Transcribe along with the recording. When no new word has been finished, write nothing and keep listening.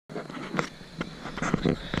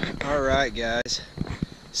Alright guys,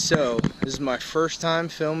 so this is my first time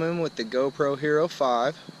filming with the GoPro Hero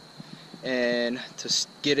 5, and to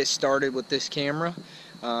get it started with this camera,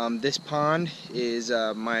 this pond is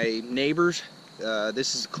my neighbor's.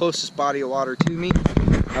 This is the closest body of water to me.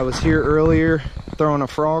 I was here earlier throwing a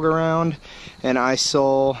frog around and I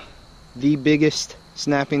saw the biggest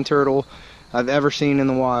snapping turtle I've ever seen in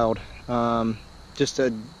the wild. Just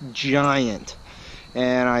a giant.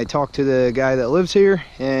 And I talked to the guy that lives here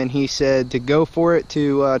and he said to go for it,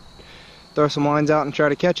 to throw some lines out and try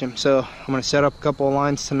to catch him. So I'm going to set up a couple of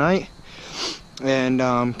lines tonight and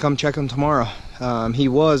come check him tomorrow. He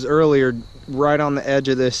was earlier right on the edge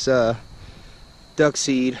of this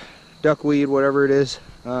duckweed, whatever it is.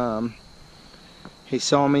 He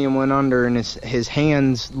saw me and went under, and his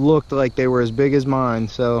hands looked like they were as big as mine.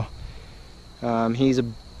 So he's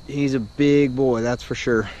a big boy, that's for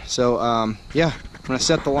sure. So yeah, I'm gonna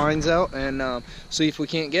set the lines out and see if we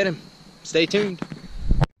can't get him. Stay tuned.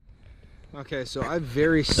 Okay, so I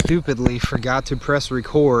very stupidly forgot to press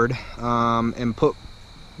record and put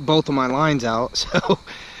both of my lines out. So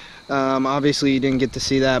obviously you didn't get to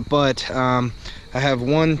see that, but I have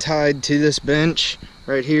one tied to this bench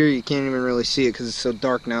right here. You can't even really see it because it's so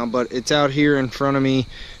dark now, but it's out here in front of me,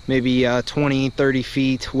 maybe 20-30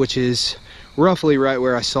 feet, which is roughly right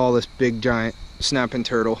where I saw this big giant snapping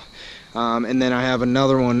turtle. And then I have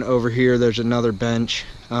another one over here. There's another bench,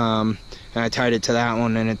 and I tied it to that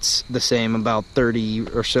one, and it's the same, about 30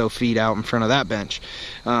 or so feet out in front of that bench.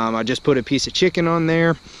 I just put a piece of chicken on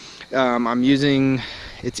there. I'm using,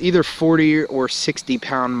 it's either 40 or 60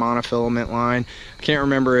 pound monofilament line. I can't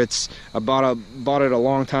remember. I bought it a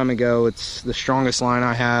long time ago. It's the strongest line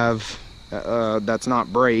I have that's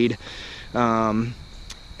not braid.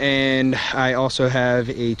 And I also have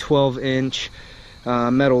a 12-inch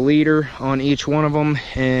metal leader on each one of them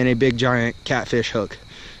and a big giant catfish hook.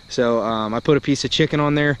 So I put a piece of chicken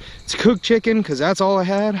on there. It's cooked chicken because that's all I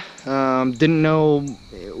had. Didn't know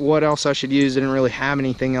what else I should use. Didn't really have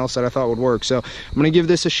anything else that I thought would work. So I'm gonna give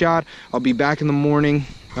this a shot. I'll be back in the morning,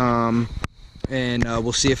 and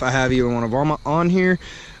we'll see if I have either one of them on here.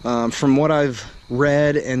 From what I've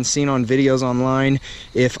read and seen on videos online,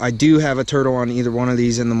 if I do have a turtle on either one of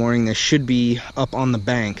these in the morning, they should be up on the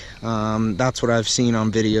bank. That's what I've seen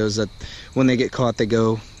on videos, that when they get caught they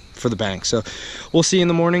go for the bank. So we'll see in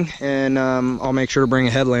the morning, and I'll make sure to bring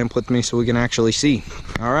a headlamp with me so we can actually see.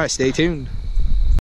 All right, stay tuned.